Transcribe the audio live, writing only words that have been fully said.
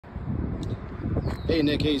Hey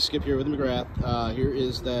Nick, hey Skip here with McGrath. Here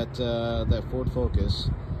is that Ford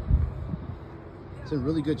Focus. It's in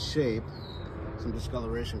really good shape. Some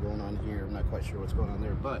discoloration going on here. I'm not quite sure what's going on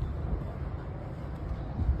there, but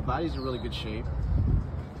the body's in really good shape.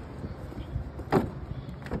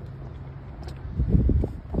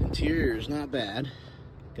 Interior is not bad.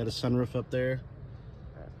 Got a sunroof up there.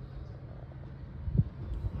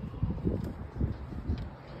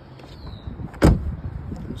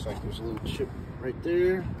 Looks like there's a little chip right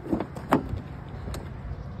there.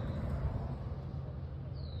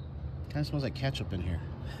 Kind of smells like ketchup in here.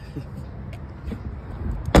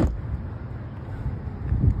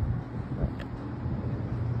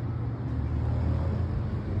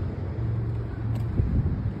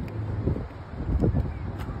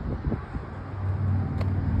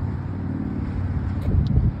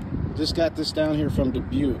 Just got this down here from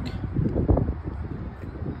Dubuque.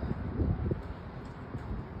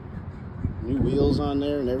 New wheels on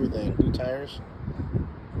there and everything, new tires.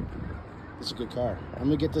 It's a good car. I'm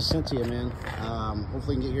gonna get this sent to you, man.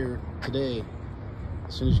 Hopefully you can get here today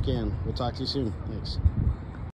as soon as you can. We'll talk to you soon. Thanks.